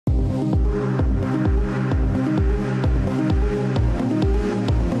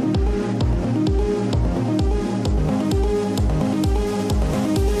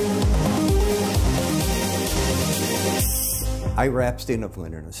Ira Epstein of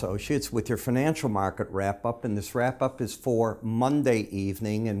Linn Associates with your financial market wrap-up, and this wrap-up is for Monday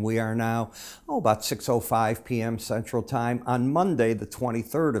evening, and we are now about 6:05 p.m. Central Time on Monday, the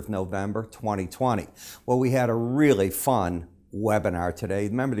 23rd of November, 2020. Well, we had a really fun webinar today.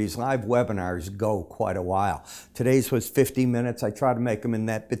 Remember, these live webinars go quite a while. Today's was 50 minutes. I try to make them in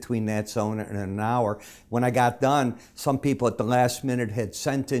that between that zone and an hour. When I got done, some people at the last minute had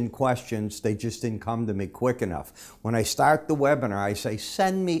sent in questions. They just didn't come to me quick enough. When I start the webinar, I say,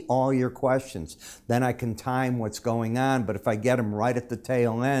 send me all your questions. Then I can time what's going on. But if I get them right at the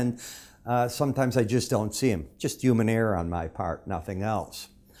tail end, sometimes I just don't see them. Just human error on my part, nothing else.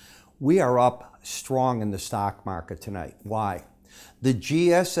 We are up strong in the stock market tonight. Why? The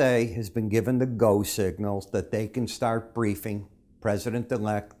GSA has been given the go signals that they can start briefing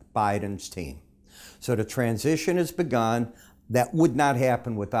President-elect Biden's team. So the transition has begun. That would not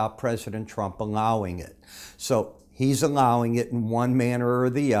happen without President Trump allowing it. So he's allowing it in one manner or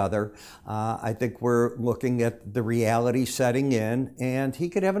the other. I think we're looking at the reality setting in, and he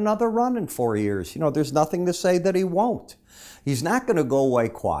could have another run in 4 years. You know, there's nothing to say that he won't. He's not going to go away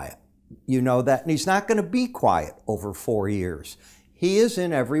quiet. You know that, and he's not going to be quiet over 4 years. He is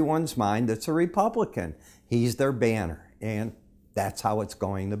in everyone's mind that's a Republican. He's their banner, and that's how it's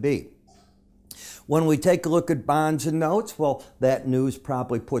going to be. When we take a look at bonds and notes, well, that news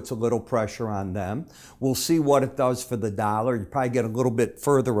probably puts a little pressure on them. We'll see what it does for the dollar. You probably get a little bit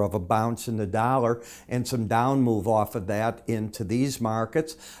further of a bounce in the dollar and some down move off of that into these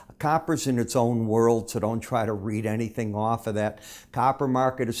markets. Copper's in its own world, so don't try to read anything off of that. Copper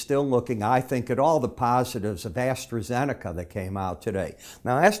market is still looking, I think, at all the positives of AstraZeneca that came out today.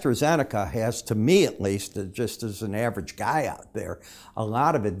 Now, AstraZeneca has, to me at least, just as an average guy out there, a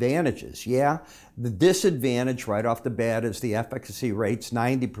lot of advantages. Yeah, the disadvantage right off the bat is the efficacy rate's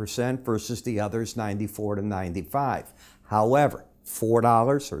 90% versus the others 94 to 95. However,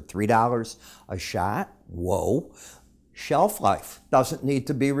 $4 or $3 a shot, whoa. Shelf life doesn't need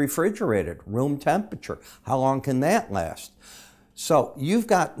to be refrigerated, room temperature. How long can that last? So you've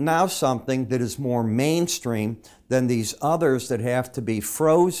got now something that is more mainstream than these others that have to be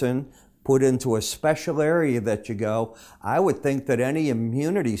frozen, put into a special area that you go. I would think that any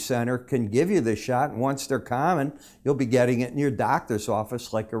immunity center can give you the shot, and once they're common, you'll be getting it in your doctor's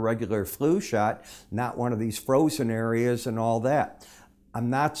office like a regular flu shot, not one of these frozen areas and all that. I'm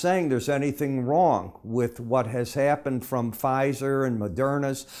not saying there's anything wrong with what has happened from Pfizer and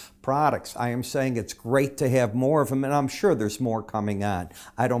Moderna's products. I am saying it's great to have more of them, and I'm sure there's more coming on.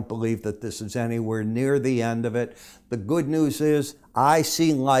 I don't believe that this is anywhere near the end of it. The good news is I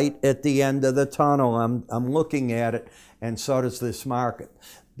see light at the end of the tunnel. I'm looking at it, and so does this market.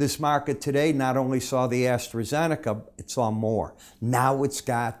 This market today not only saw the AstraZeneca, it saw more. Now it's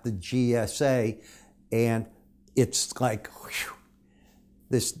got the GSA, and it's like, whew.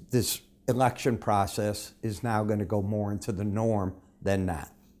 This election process is now going to go more into the norm than not.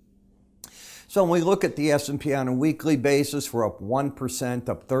 So when we look at the S&P on a weekly basis, we're up 1%,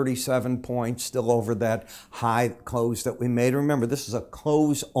 up 37 points, still over that high close that we made. Remember, this is a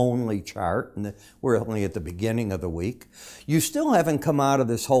close-only chart, and we're only at the beginning of the week. You still haven't come out of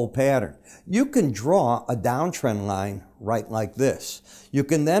this whole pattern. You can draw a downtrend line right like this. You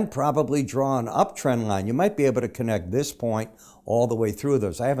can then probably draw an uptrend line. You might be able to connect this point all the way through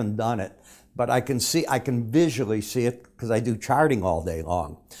those. I haven't done it, but I can visually see it because I do charting all day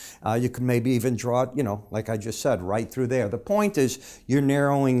long. You can maybe even draw it, you know, like I just said, right through there. The point is you're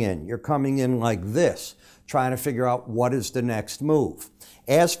narrowing in. You're coming in like this, trying to figure out what is the next move.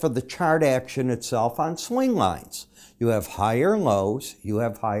 As for the chart action itself on swing lines, you have higher lows, you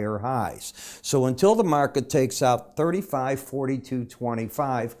have higher highs. So until the market takes out 35, 42,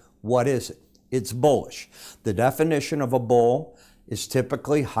 25, what is it? It's bullish. The definition of a bull is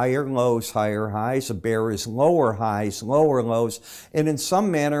typically higher lows, higher highs. A bear is lower highs, lower lows. And in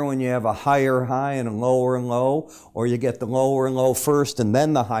some manner, when you have a higher high and a lower low, or you get the lower low first and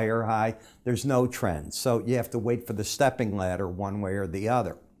then the higher high, there's no trend. So you have to wait for the stepping ladder one way or the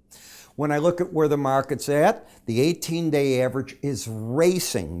other. When I look at where the market's at, the 18-day average is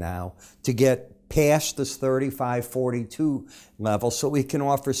racing now to get past this 35.42 level so we can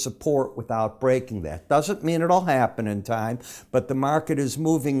offer support without breaking that. Doesn't mean it'll happen in time, but the market is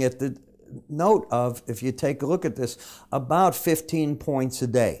moving at the note of, if you take a look at this, about 15 points a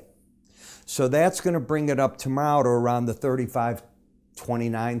day. So that's going to bring it up tomorrow to around the 35.29,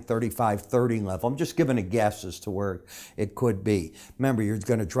 35.30 level. I'm just giving a guess as to where it could be. Remember, you're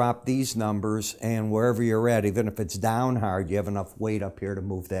going to drop these numbers, and wherever you're at, even if it's down hard, you have enough weight up here to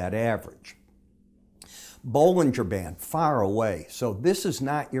move that average. Bollinger Band, far away. So this is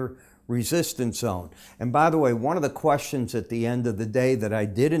not your resistance zone. And by the way, one of the questions at the end of the day that I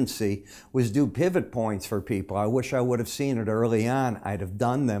didn't see was do pivot points for people. I wish I would have seen it early on. I'd have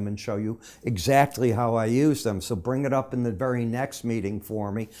done them and show you exactly how I use them. So bring it up in the very next meeting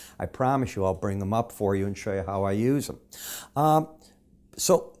for me. I promise you I'll bring them up for you and show you how I use them.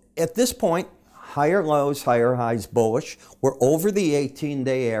 So at this point, higher lows, higher highs bullish. We're over the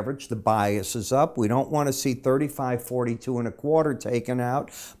 18-day average. The bias is up. We don't want to see 35.42 taken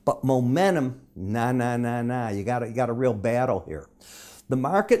out. But momentum, nah. You got a real battle here. The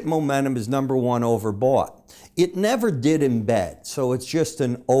market momentum is number one, overbought. It never did embed, so it's just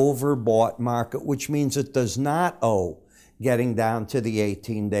an overbought market, which means it does not owe getting down to the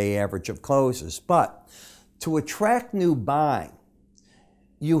 18-day average of closes. But to attract new buying,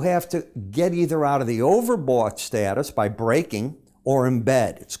 you have to get either out of the overbought status by breaking or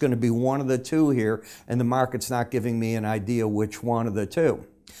embed. It's going to be one of the two here, and the market's not giving me an idea which one of the two.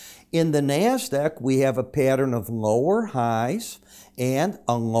 In the NASDAQ, we have a pattern of lower highs and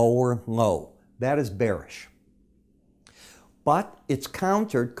a lower low. That is bearish. But it's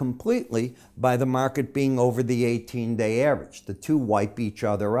countered completely by the market being over the 18-day average. The two wipe each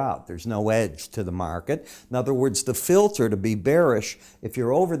other out. There's no edge to the market. In other words, the filter to be bearish, if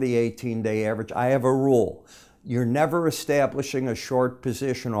you're over the 18-day average, I have a rule. You're never establishing a short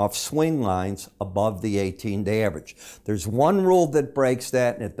position off swing lines above the 18-day average. There's one rule that breaks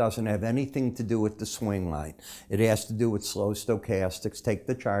that, and it doesn't have anything to do with the swing line. It has to do with slow stochastics. Take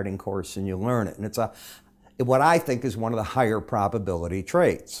the charting course and you learn it. And it's what I think is one of the higher probability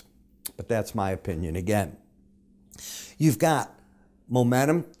trades. But that's my opinion again. You've got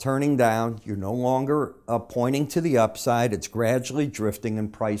momentum turning down. You're no longer pointing to the upside. It's gradually drifting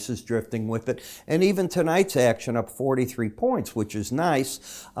and prices drifting with it. And even tonight's action up 43 points, which is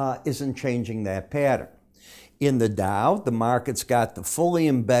nice, isn't changing that pattern. In the Dow, the market's got the fully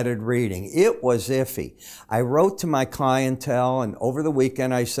embedded reading. It was iffy. I wrote to my clientele, and over the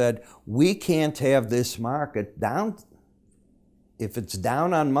weekend I said, we can't have this market down. If it's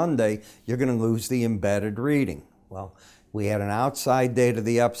down on Monday, you're going to lose the embedded reading. Well, we had an outside day to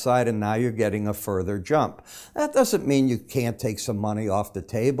the upside, and now you're getting a further jump. That doesn't mean you can't take some money off the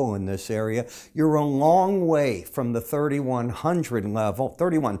table in this area. You're a long way from the 3,100 level,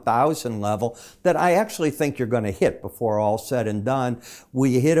 31,000 level that I actually think you're going to hit before all said and done.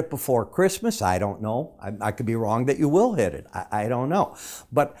 Will you hit it before Christmas? I don't know. I could be wrong that you will hit it. I don't know.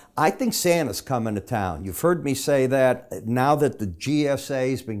 But I think Santa's coming to town. You've heard me say that. Now that the GSA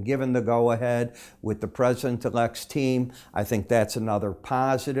has been given the go-ahead with the President-elect's team, I think that's another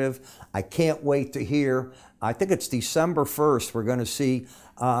positive. I can't wait to hear. I think it's December 1st. We're going to see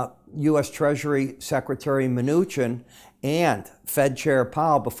U.S. Treasury Secretary Mnuchin and Fed Chair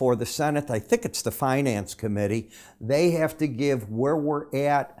Powell before the Senate. I think it's the Finance Committee. They have to give where we're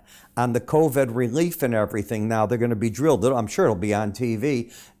at on the COVID relief and everything. Now they're going to be drilled. I'm sure it'll be on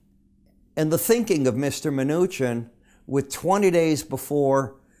TV. And the thinking of Mr. Mnuchin with 20 days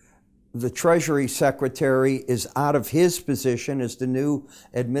before the Treasury Secretary is out of his position as the new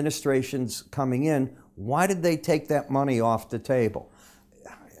administration's coming in, why did they take that money off the table?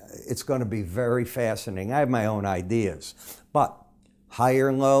 It's going to be very fascinating. I have my own ideas. But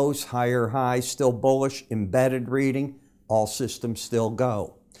higher lows, higher highs, still bullish, embedded reading, all systems still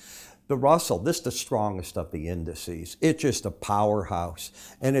go. The Russell, this is the strongest of the indices. It's just a powerhouse,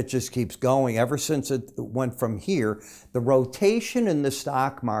 and it just keeps going. Ever since it went from here, the rotation in the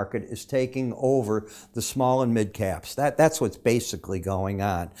stock market is taking over the small and mid caps. That's what's basically going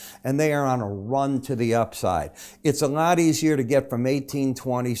on, and they are on a run to the upside. It's a lot easier to get from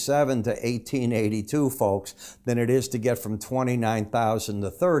 1827 to 1882, folks, than it is to get from 29,000 to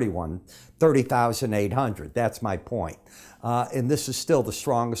 30,800. That's my point. And this is still the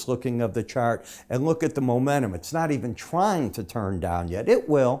strongest looking of the chart. And look at the momentum. It's not even trying to turn down yet. It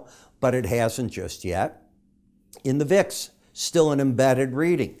will, but it hasn't just yet. In the VIX, still an embedded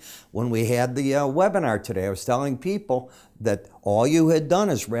reading. When we had the webinar today, I was telling people that all you had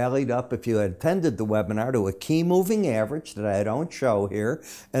done is rallied up, if you had attended the webinar, to a key moving average that I don't show here,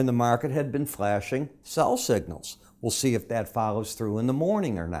 and the market had been flashing sell signals. We'll see if that follows through in the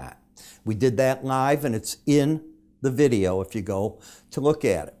morning or not. We did that live, and it's in the video if you go to look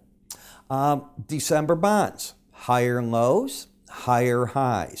at it. December bonds, higher lows, higher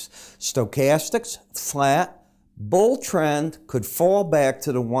highs. Stochastics, flat. Bull trend could fall back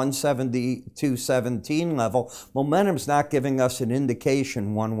to the 172.17 level. Momentum's not giving us an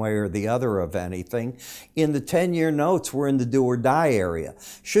indication one way or the other of anything. In the 10-year notes, we're in the do or die area.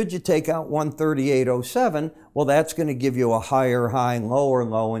 Should you take out 138.07, well, that's going to give you a higher high and lower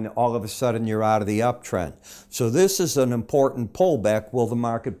low, and all of a sudden you're out of the uptrend. So this is an important pullback. Will the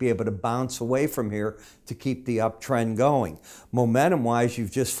market be able to bounce away from here to keep the uptrend going? Momentum-wise,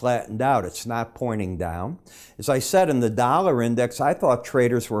 you've just flattened out. It's not pointing down. As I said, in the dollar index, I thought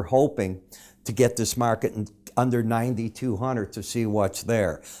traders were hoping to get this market under 9,200 to see what's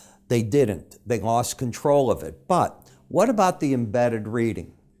there. They didn't. They lost control of it. But what about the embedded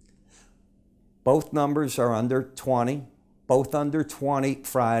reading? Both numbers are under 20, both under 20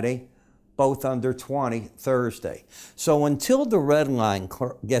 Friday, both under 20 Thursday. So until the red line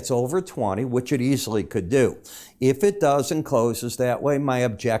gets over 20, which it easily could do, if it does and closes that way, my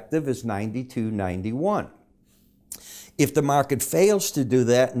objective is 92.91. If the market fails to do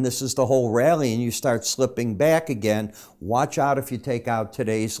that, and this is the whole rally, and you start slipping back again, watch out if you take out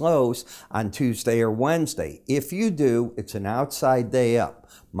today's lows on Tuesday or Wednesday. If you do, it's an outside day up.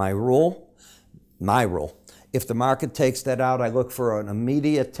 My rule, if the market takes that out, I look for an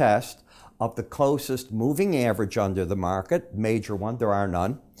immediate test of the closest moving average under the market, major one, there are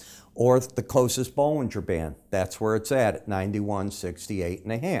none, or the closest Bollinger Band. That's where it's at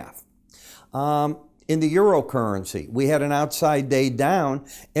 91.68.5. In the eurocurrency, we had an outside day down,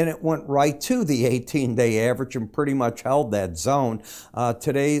 and it went right to the 18-day average and pretty much held that zone.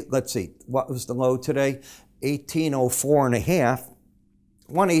 Today, let's see, what was the low today? 1804.5.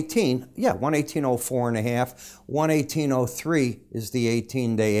 118, yeah, 118.04.5, 118.03 is the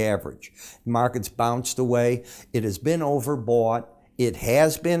 18-day average. Market's bounced away. It has been overbought. It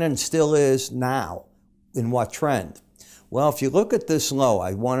has been and still is now. In what trend? Well, if you look at this low,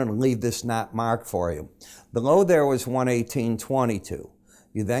 I wanted to leave this not marked for you. The low there was 118.22.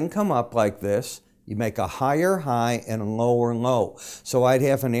 You then come up like this. You make a higher high and a lower low. So I'd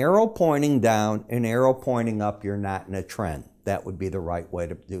have an arrow pointing down, an arrow pointing up. You're not in a trend. That would be the right way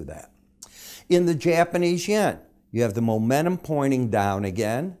to do that. In the Japanese yen, you have the momentum pointing down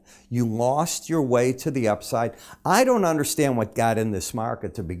again. You lost your way to the upside. I don't understand what got in this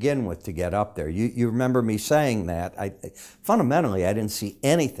market to begin with to get up there. You remember me saying that. Fundamentally, I didn't see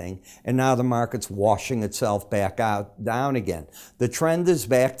anything, and now the market's washing itself back out, down again. The trend is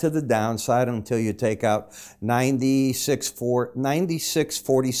back to the downside until you take out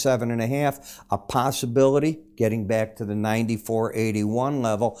 96.47.5, a possibility getting back to the 94.81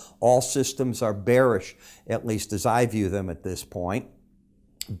 level. All systems are bearish, at least as I view them at this point.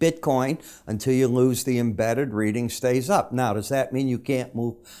 Bitcoin, until you lose the embedded reading, stays up. Now, does that mean you can't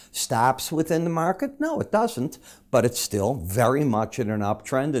move stops within the market? No, it doesn't, but it's still very much in an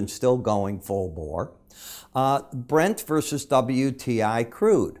uptrend and still going full bore. Brent versus WTI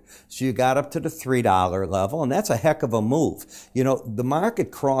crude. So you got up to the $3 level, and that's a heck of a move. You know, the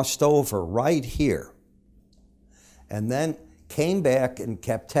market crossed over right here and then came back and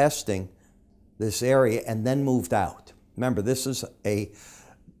kept testing this area and then moved out. Remember, this is the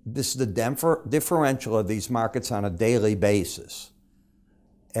differential of these markets on a daily basis.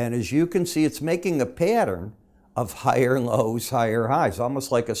 And as you can see, it's making a pattern of higher lows, higher highs,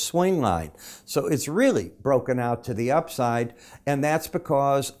 almost like a swing line. So it's really broken out to the upside, and that's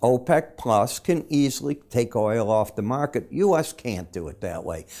because OPEC Plus can easily take oil off the market. U.S. can't do it that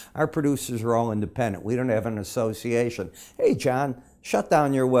way. Our producers are all independent. We don't have an association. Hey, John, shut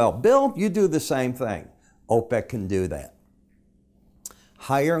down your well. Bill, you do the same thing. OPEC can do that.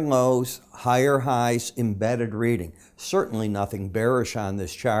 Higher lows, higher highs, embedded reading. Certainly nothing bearish on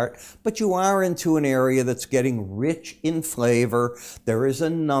this chart, but you are into an area that's getting rich in flavor. There is a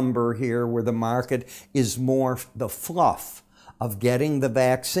number here where the market is more the fluff of getting the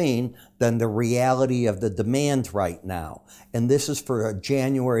vaccine than the reality of the demand right now. And this is for a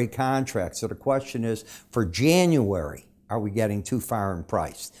January contract. So the question is, for January, are we getting too far in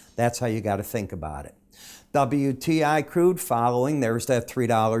price? That's how you got to think about it. WTI crude following, there's that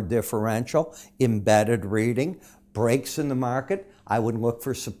 $3 differential, embedded reading, breaks in the market. I would look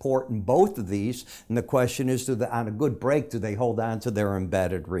for support in both of these. And the question is, on a good break, do they hold on to their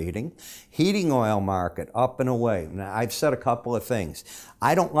embedded reading? Heating oil market, up and away. Now, I've said a couple of things.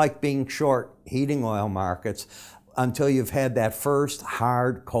 I don't like being short heating oil markets until you've had that first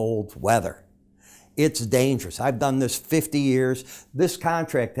hard, cold weather. It's dangerous. I've done this 50 years. This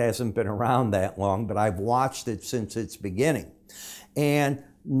contract hasn't been around that long, but I've watched it since its beginning. And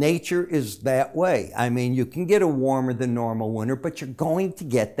nature is that way. I mean, you can get a warmer than normal winter, but you're going to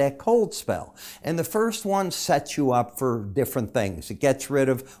get that cold spell. And the first one sets you up for different things. It gets rid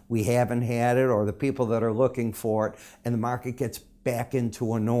of, we haven't had it, or the people that are looking for it, and the market gets back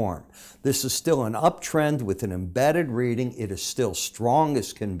into a norm. This is still an uptrend with an embedded reading. It is still strong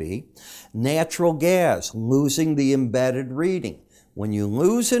as can be. Natural gas losing the embedded reading. When you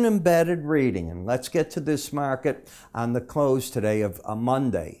lose an embedded reading, and let's get to this market on the close today of a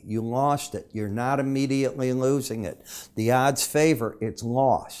Monday, you lost it. You're not immediately losing it. The odds favor it's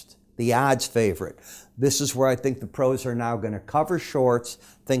lost. The odds favor it. This is where I think the pros are now going to cover shorts,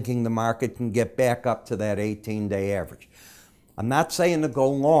 thinking the market can get back up to that 18-day average. I'm not saying to go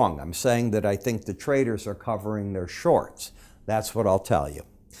long. I'm saying that I think the traders are covering their shorts. That's what I'll tell you.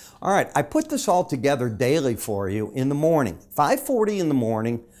 All right, I put this all together daily for you in the morning. 5:40 in the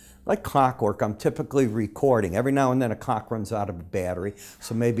morning, like clockwork, I'm typically recording. Every now and then a clock runs out of a battery,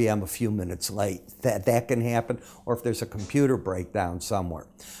 so maybe I'm a few minutes late. That can happen, or if there's a computer breakdown somewhere.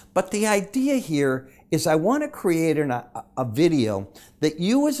 But the idea here is I want to create a video that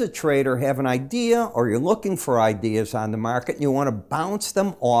you as a trader have an idea, or you're looking for ideas on the market, and you want to bounce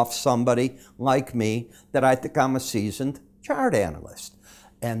them off somebody like me that I think I'm a seasoned chart analyst.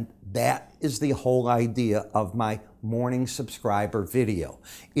 And that is the whole idea of my morning subscriber video.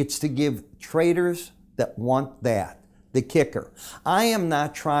 It's to give traders that want that the kicker. I am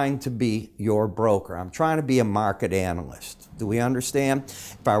not trying to be your broker. I'm trying to be a market analyst. Do we understand?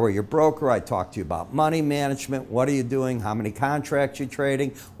 If I were your broker, I'd talk to you about money management. What are you doing? How many contracts you're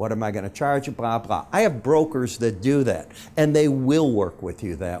trading? What am I going to charge you? Blah, blah. I have brokers that do that, and they will work with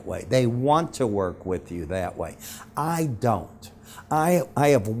you that way. They want to work with you that way. I don't. I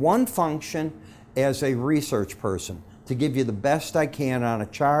have one function as a research person, to give you the best I can on a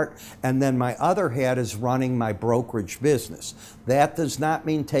chart, and then my other hat is running my brokerage business. That does not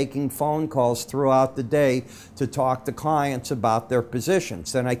mean taking phone calls throughout the day to talk to clients about their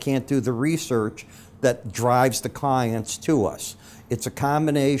positions. Then I can't do the research that drives the clients to us. It's a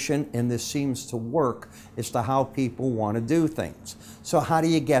combination, and this seems to work as to how people want to do things. So how do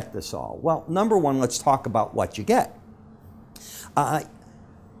you get this all? Well, number one, let's talk about what you get.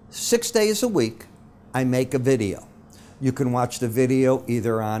 6 days a week, I make a video. You can watch the video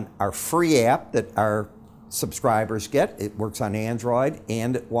either on our free app that our subscribers get. It works on Android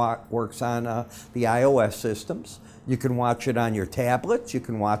and it works on the iOS systems. You can watch it on your tablets. You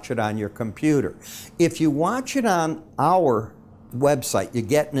can watch it on your computer. If you watch it on our website, you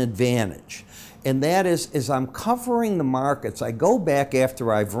get an advantage. And that is I'm covering the markets. I go back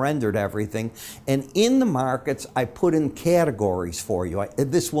after I've rendered everything, and in the markets, I put in categories for you.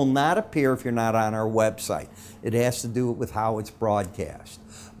 This will not appear if you're not on our website. It has to do with how it's broadcast.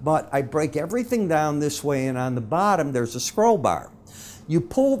 But I break everything down this way, and on the bottom, there's a scroll bar. You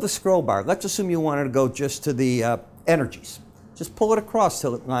pull the scroll bar. Let's assume you wanted to go just to the energies. Just pull it across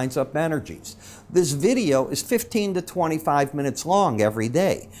till it lines up energies. This video is 15 to 25 minutes long every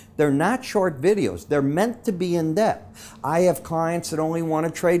day. They're not short videos. They're meant to be in depth. I have clients that only want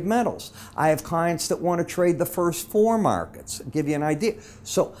to trade metals. I have clients that want to trade the first 4 markets. I'll give you an idea.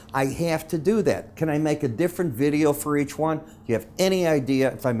 So I have to do that. Can I make a different video for each one? Do you have any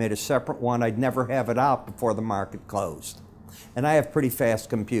idea if I made a separate one, I'd never have it out before the market closed. And I have pretty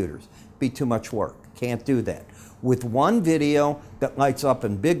fast computers. Be too much work. Can't do that. With one video that lights up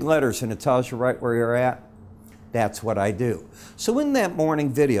in big letters and it tells you right where you're at, that's what I do. So in that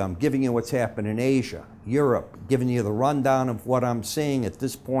morning video, I'm giving you what's happened in Asia, Europe, giving you the rundown of what I'm seeing at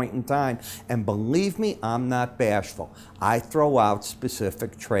this point in time. And believe me, I'm not bashful. I throw out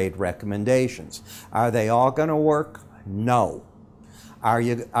specific trade recommendations. Are they all going to work? No. Are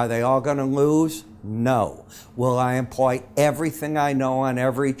they all going to lose? No. Will I employ everything I know on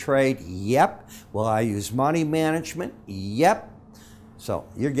every trade? Yep. Will I use money management? Yep. So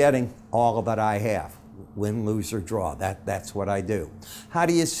you're getting all of that I have. Win, lose, or draw. That's what I do. How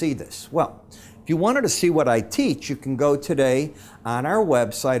do you see this? Well, if you wanted to see what I teach, you can go today on our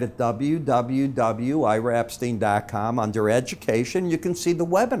website at www.iraepstein.com. Under Education, you can see the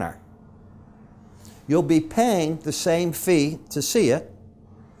webinar. You'll be paying the same fee to see it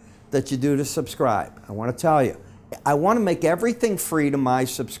that you do to subscribe. I want to tell you, I want to make everything free to my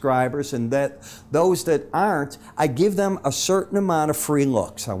subscribers, and that those that aren't, I give them a certain amount of free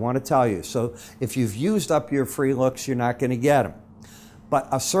looks. I want to tell you. So if you've used up your free looks, you're not going to get them. But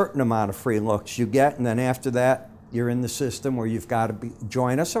a certain amount of free looks you get, and then after that, you're in the system where you've got to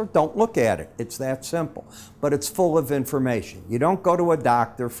join us, or don't look at it. It's that simple. But it's full of information. You don't go to a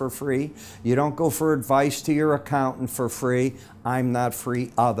doctor for free. You don't go for advice to your accountant for free. I'm not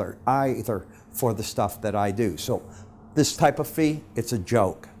free either for the stuff that I do. So this type of fee, it's a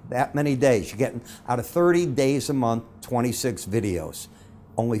joke. That many days. You're getting out of 30 days a month, 26 videos.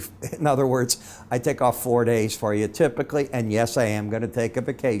 Only, in other words, I take off 4 days for you typically, and yes, I am going to take a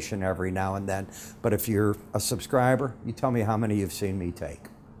vacation every now and then. But if you're a subscriber, you tell me how many you've seen me take.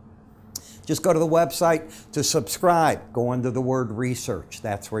 Just go to the website to subscribe. Go under the word research.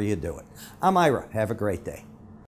 That's where you do it. I'm Ira. Have a great day.